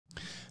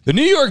The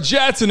New York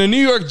Jets and the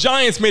New York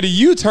Giants made a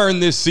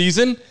U-turn this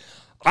season.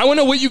 I want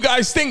to know what you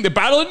guys think. The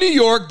Battle of New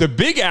York, the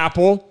Big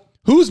Apple,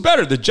 who's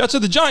better, the Jets or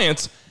the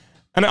Giants?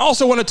 And I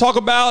also want to talk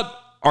about,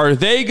 are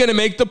they going to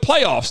make the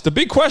playoffs? The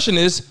big question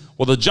is,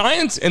 will the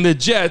Giants and the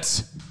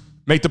Jets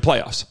make the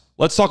playoffs?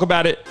 Let's talk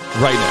about it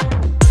right now.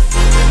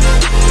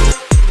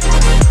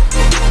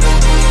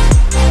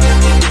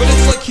 But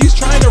it's like he's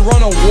trying to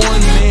run a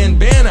one-man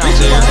band out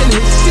there. Behind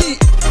his seat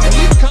and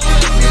leave a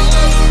comment below.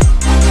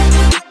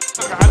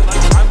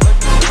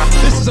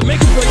 This is a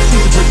make-or-break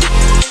season.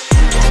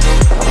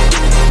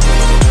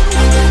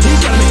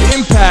 He's got to make an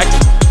impact.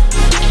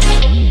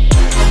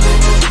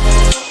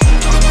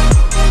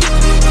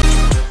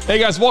 Hey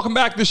guys, welcome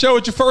back to the show.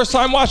 It's your first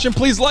time watching.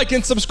 Please like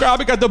and subscribe.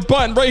 We got the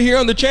button right here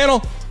on the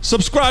channel.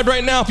 Subscribe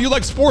right now. If you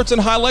like sports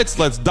and highlights,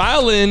 let's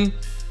dial in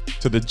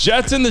to the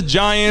Jets and the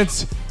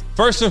Giants.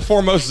 First and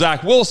foremost,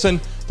 Zach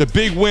Wilson, the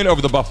big win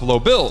over the Buffalo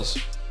Bills.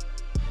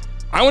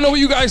 I want to know what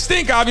you guys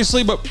think,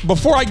 obviously, but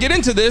before I get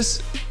into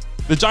this,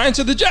 the Giants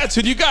or the Jets,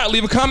 who do you got?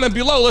 Leave a comment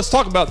below. Let's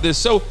talk about this.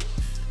 So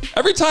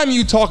every time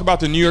you talk about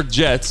the New York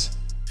Jets,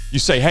 you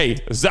say, hey,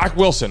 Zach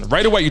Wilson.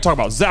 Right away, you talk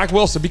about Zach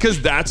Wilson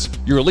because that's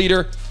your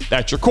leader,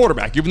 that's your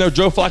quarterback. Even though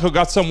Joe Flacco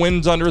got some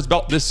wins under his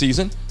belt this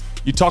season,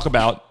 you talk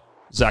about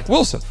Zach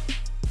Wilson.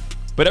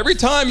 But every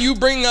time you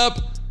bring up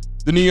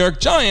the New York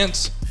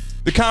Giants,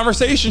 the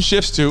conversation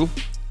shifts to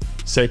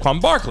Saquon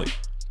Barkley.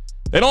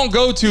 They don't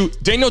go to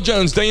Daniel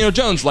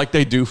Jones like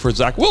they do for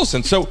Zach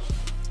Wilson. So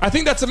I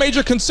think that's a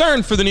major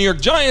concern for the New York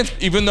Giants,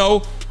 even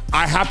though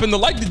I happen to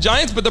like the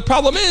Giants. But the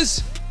problem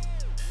is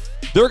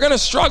they're going to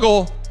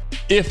struggle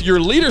if your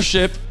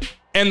leadership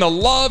and the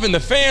love and the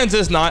fans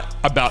is not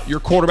about your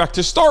quarterback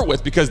to start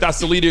with, because that's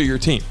the leader of your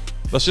team.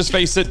 Let's just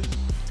face it.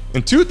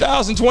 In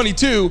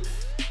 2022,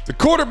 the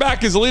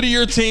quarterback is the leader of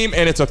your team,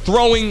 and it's a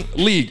throwing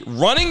league.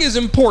 Running is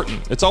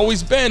important. It's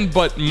always been,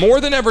 but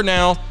more than ever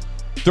now,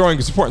 throwing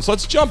is important. So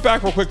let's jump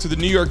back real quick to the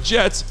New York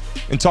Jets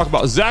and talk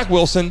about Zach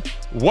Wilson,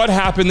 what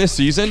happened this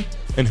season,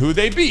 and who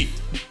they beat.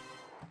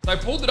 So I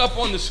pulled it up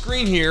on the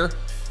screen here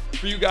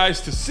for you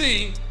guys to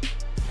see.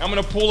 I'm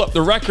going to pull up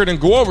the record and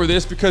go over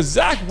this because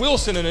Zach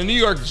Wilson and the New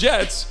York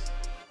Jets,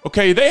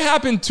 okay, they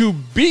happened to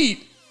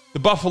beat the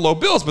Buffalo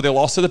Bills, but they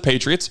lost to the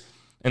Patriots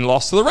and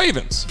lost to the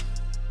Ravens.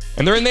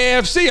 And they're in the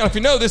AFC. I don't know if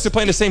you know this, they're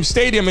playing the same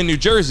stadium in New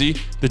Jersey,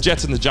 the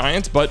Jets and the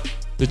Giants, but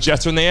the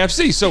Jets are in the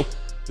AFC. So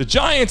the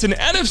Giants in the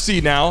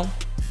NFC now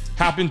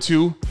happen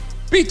to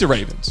beat the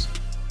Ravens,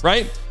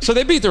 right? So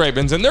they beat the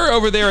Ravens, and they're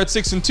over there at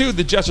 6-2.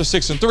 The Jets are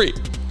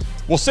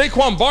 6-3. Will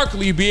Saquon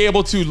Barkley be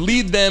able to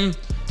lead them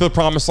to the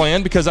promised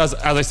land? Because as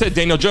I said,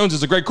 Daniel Jones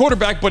is a great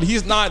quarterback, but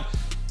he's not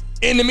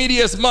in the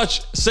media as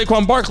much.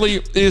 Saquon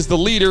Barkley is the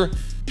leader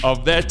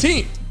of that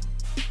team.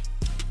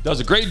 Does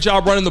a great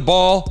job running the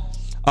ball.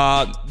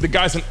 The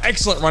guy's an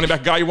excellent running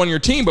back, guy you want on your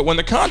team, but when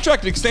the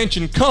contract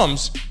extension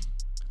comes,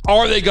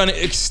 are they going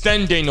to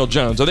extend Daniel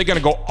Jones? Are they going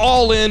to go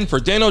all in for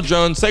Daniel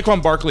Jones,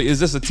 Saquon Barkley? Is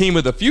this a team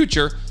of the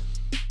future?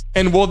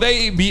 And will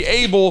they be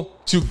able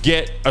to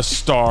get a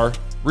star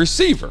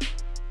receiver?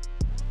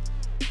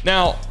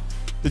 Now,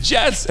 the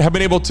Jets have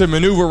been able to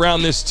maneuver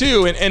around this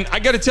too, and I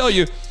got to tell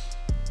you,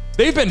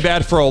 they've been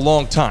bad for a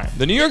long time.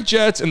 The New York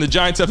Jets and the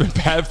Giants have been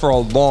bad for a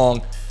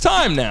long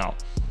time now.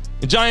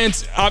 The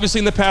Giants, obviously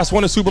in the past,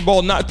 won a Super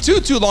Bowl not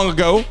too long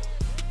ago,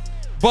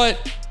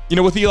 but, you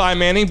know, with Eli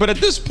Manning. But at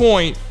this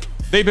point,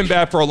 they've been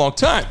bad for a long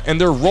time, and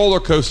they're roller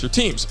coaster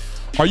teams.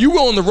 Are you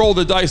willing to roll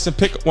the dice and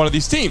pick one of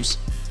these teams?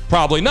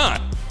 Probably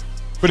not.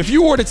 But if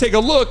you were to take a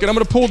look, and I'm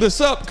going to pull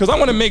this up because I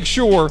want to make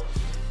sure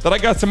that I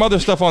got some other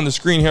stuff on the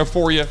screen here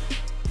for you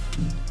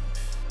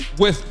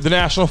with the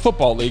National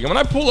Football League. And when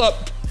I pull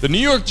up the New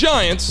York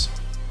Giants,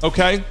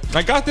 okay,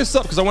 I got this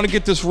up because I want to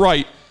get this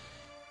right.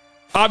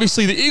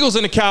 Obviously, the Eagles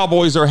and the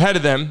Cowboys are ahead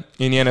of them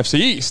in the NFC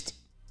East.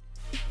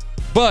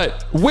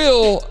 But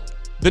will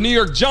the New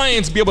York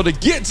Giants be able to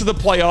get to the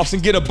playoffs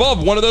and get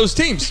above one of those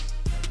teams?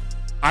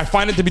 I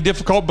find it to be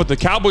difficult, but the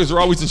Cowboys are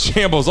always in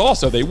shambles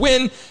also. They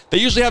win, they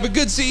usually have a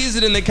good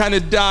season, and they kind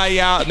of die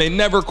out, and they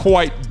never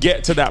quite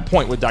get to that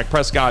point with Dak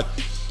Prescott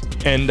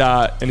and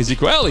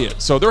Ezekiel Elliott.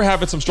 So they're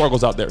having some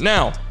struggles out there.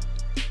 Now,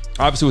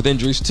 obviously with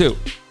injuries too.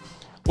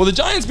 Will the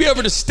Giants be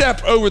able to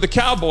step over the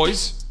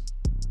Cowboys?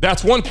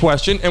 That's one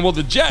question. And will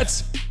the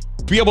Jets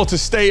be able to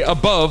stay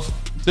above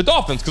the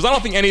Dolphins? Because I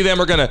don't think any of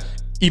them are going to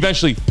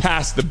eventually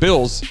pass the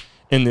Bills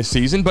in this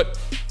season. But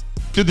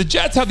do the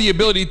Jets have the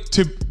ability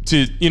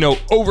to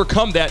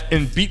overcome that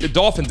and beat the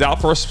Dolphins out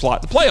for a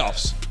spot in the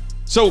playoffs?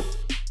 So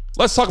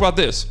let's talk about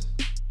this.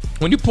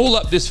 When you pull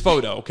up this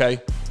photo,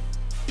 okay,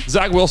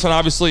 Zach Wilson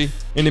obviously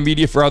in the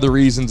media for other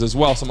reasons as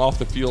well, some off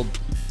the field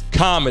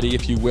comedy,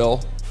 if you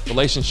will,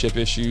 relationship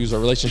issues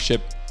or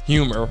relationship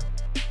humor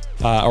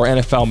or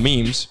NFL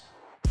memes.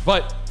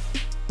 But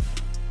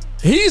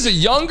he's a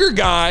younger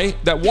guy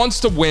that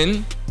wants to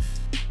win.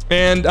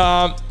 And,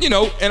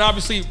 and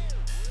obviously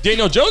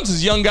Daniel Jones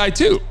is a young guy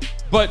too.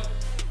 But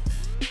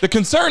the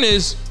concern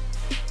is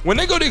when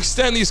they go to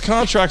extend these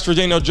contracts for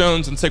Daniel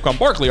Jones and Saquon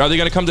Barkley, are they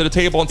going to come to the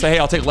table and say, hey,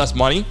 I'll take less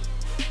money?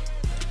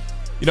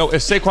 you know,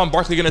 is Saquon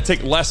Barkley going to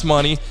take less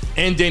money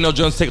and Daniel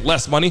Jones take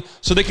less money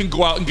so they can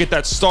go out and get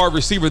that star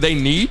receiver they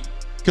need?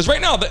 Because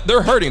right now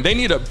they're hurting. They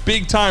need a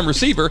big time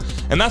receiver.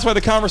 And that's why the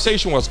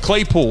conversation was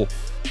Claypool.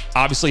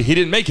 Obviously, he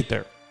didn't make it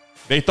there.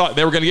 They thought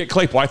they were going to get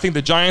Claypool. I think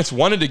the Giants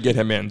wanted to get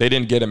him in. They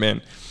didn't get him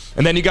in.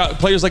 And then you got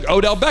players like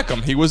Odell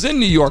Beckham. He was in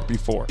New York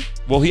before.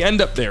 Will he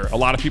end up there? A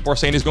lot of people are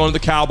saying he's going to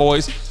the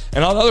Cowboys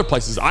and all other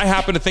places. I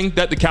happen to think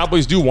that the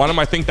Cowboys do want him.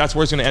 I think that's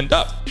where he's going to end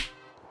up.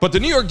 But the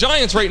New York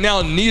Giants right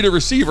now need a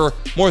receiver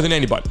more than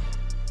anybody.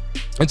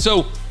 And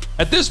so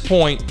at this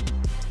point,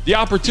 the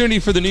opportunity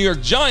for the New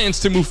York Giants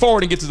to move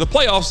forward and get to the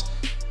playoffs,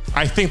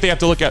 I think they have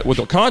to look at what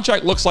the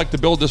contract looks like to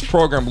build this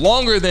program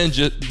longer than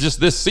just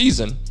this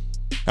season.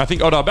 I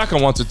think Odell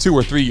Beckham wants a 2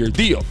 or 3 year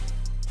deal.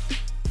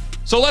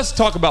 So let's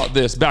talk about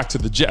this. Back to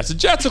the Jets. The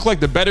Jets look like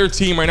the better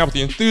team right now with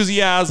the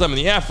enthusiasm and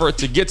the effort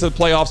to get to the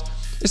playoffs,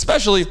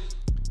 especially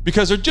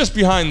because they're just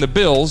behind the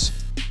Bills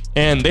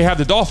and they have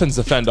the Dolphins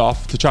to fend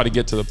off to try to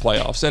get to the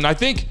playoffs. And I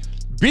think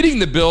beating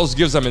the Bills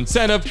gives them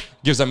incentive,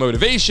 gives them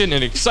motivation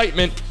and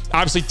excitement.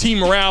 Obviously, team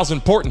morale is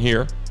important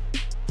here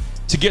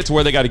to get to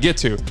where they got to get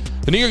to.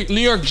 The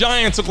New York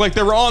Giants look like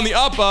they were on the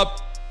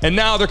up, and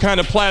now they're kind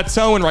of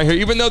plateauing right here.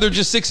 Even though they're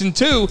just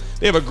 6-2,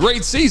 they have a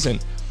great season.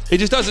 It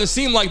just doesn't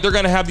seem like they're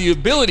going to have the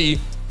ability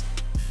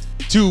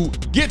to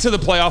get to the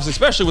playoffs,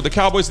 especially with the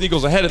Cowboys and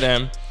Eagles ahead of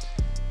them.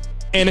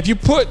 And if you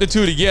put the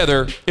two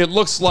together, it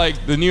looks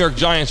like the New York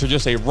Giants are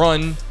just a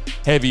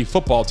run-heavy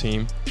football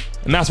team.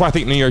 And that's why I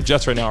think New York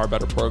Jets right now are a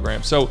better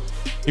program. So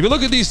if you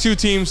look at these two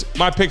teams,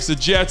 my pick's the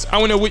Jets. I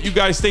want to know what you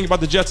guys think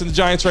about the Jets and the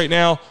Giants right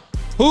now.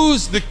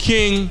 Who's the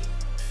king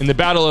in the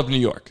Battle of New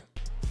York?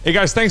 Hey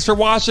guys, thanks for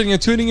watching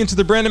and tuning into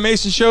the Brandon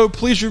Mason Show.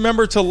 Please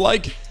remember to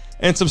like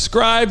and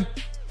subscribe.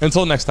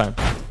 Until next time.